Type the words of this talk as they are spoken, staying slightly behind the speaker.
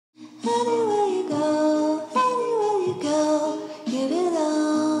Anywhere you go, you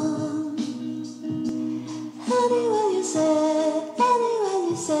belong. Anywhere you say,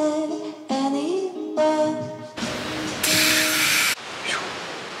 anywhere.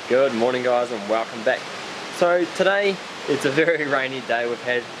 Good morning guys and welcome back. So today it's a very rainy day. We've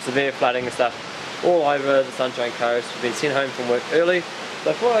had severe flooding and stuff all over the Sunshine Coast. We've been sent home from work early,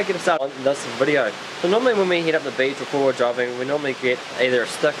 so I thought I'd get started on this video. So normally when we head up the beach before we're driving, we normally get either a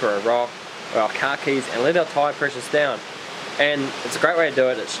stick or a rock or our car keys and let our tyre pressures down. And it's a great way to do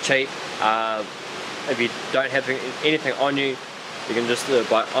it. It's cheap. If you don't have anything on you, you can just do it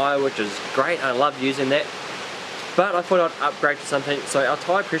by eye, which is great. I love using that. But I thought I'd upgrade to something. So our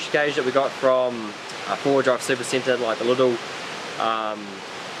tyre pressure gauge that we got from a 4-wheel drive super centre, like the little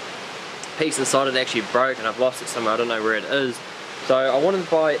piece inside it actually broke and I've lost it somewhere. I don't know where it is. So I wanted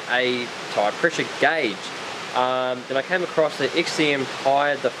to buy a tyre pressure gauge. Then I came across the Xtm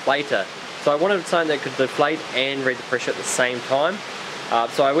Tyre Deflator. So I wanted something that could deflate and read the pressure at the same time.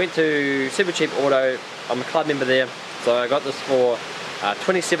 So I went to Super Cheap Auto. I'm a club member there. So I got this for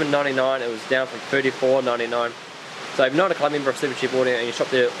 $27.99. It was down from $34.99. So if you're not a club member of Super Cheap Auto and you shop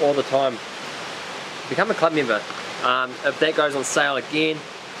there all the time, become a club member. If that goes on sale again,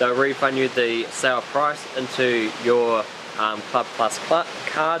 they'll refund you the sale price into your Club Plus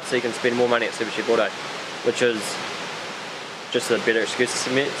card, so you can spend more money at Super Cheap Auto, which is just a better excuse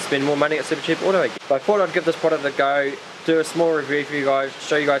to spend more money at Super Cheap Auto again. So I thought I'd give this product a go, do a small review for you guys,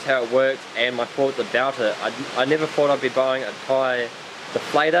 show you guys how it works and my thoughts about it. I never thought I'd be buying a tyre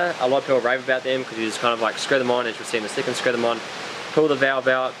deflator. A lot of people rave about them because you just kind of like screw them on, as you'll see in a second, screw them on, pull the valve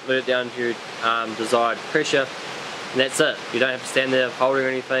out, let it down to your desired pressure, and that's it. You don't have to stand there holding or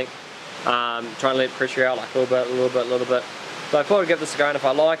anything, trying to let pressure out like a little bit. So I thought I'd give this a go, and if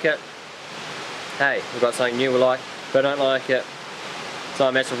I like it, hey, we've got something new we like. If I don't like it, it's not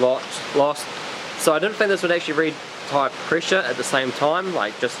a massive loss. So I didn't think this would actually read tyre pressure at the same time,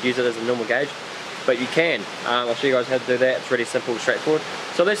 like just use it as a normal gauge. But you can. I'll show you guys how to do that. It's really simple, straightforward.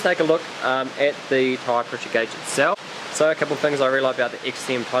 So let's take a look at the tyre pressure gauge itself. So a couple of things I really like about the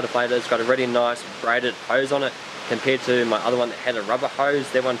Xtm Tyre Deflator. It's got a really nice braided hose on it compared to my other one that had a rubber hose.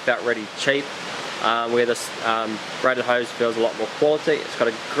 That one felt really cheap, where this braided hose feels a lot more quality. It's got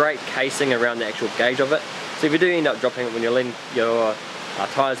a great casing around the actual gauge of it. So if you do end up dropping it when you're letting your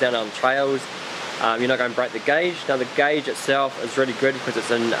tyres down on trails, you're not going to break the gauge. Now the gauge itself is really good because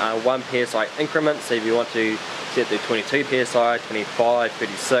it's in 1 PSI increments. So if you want to set the 22 PSI, 25,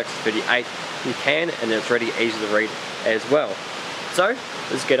 36, 38, you can, and it's really easy to read as well. So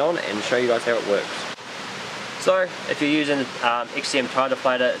let's get on and show you guys how it works. So if you're using Xtm Tyre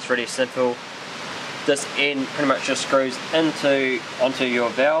Deflator, it's really simple. This end pretty much just screws onto your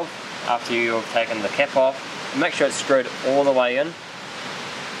valve after you've taken the cap off. Make sure it's screwed all the way in.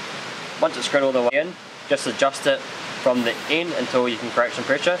 Once it's screwed all the way in, just adjust it from the end until you can create some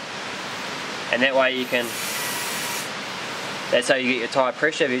pressure, and that way you can, that's how you get your tyre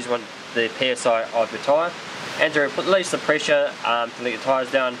pressure if you just want the PSI of your tyre. And to release the pressure, to let your tyres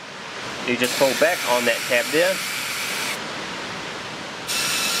down, you just pull back on that tab there,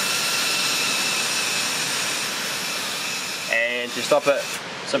 and to stop it,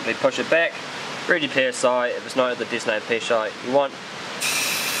 simply push it back, read your PSI. If it's not at the designated PSI you want,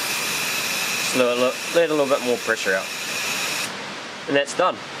 let a little bit more pressure out, and that's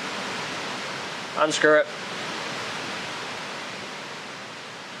done. Unscrew it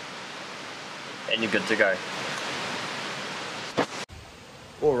and you're good to go.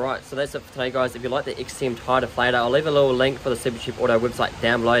 Alright, so that's it for today guys. If you like the Xtm Tyre Deflator, I'll leave a little link for the Super Cheap Auto website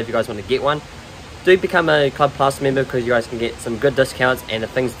down below if you guys want to get one. Do become a Club Plus member because you guys can get some good discounts, and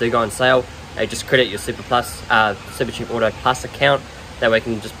if things do go on sale, just credit your Super Cheap Auto Plus account. That way you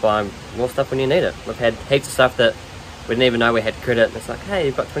can just buy more stuff when you need it. We've had heaps of stuff that we didn't even know we had credit, and it's like, hey,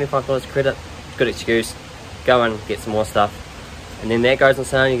 you've got $25 credit, it's a good excuse, go and get some more stuff, and then that goes on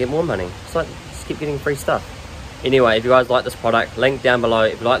sale and you get more money. It's like, just keep getting free stuff. Anyway, if you guys like this product, link down below.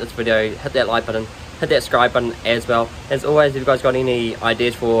 If you like this video, hit that like button, hit that subscribe button as well. As always, if you guys got any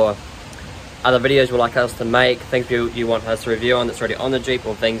ideas for other videos you'd like us to make, things you want us to review on that's already on the Jeep,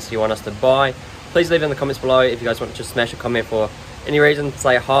 or things you want us to buy, please leave it in the comments below. If you guys want to just smash a comment for any reason,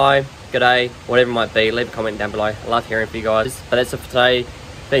 say hi, g'day, whatever it might be, leave a comment down below. I love hearing from you guys. But that's it for today.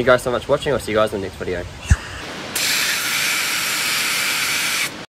 Thank you guys so much for watching. I'll see you guys in the next video.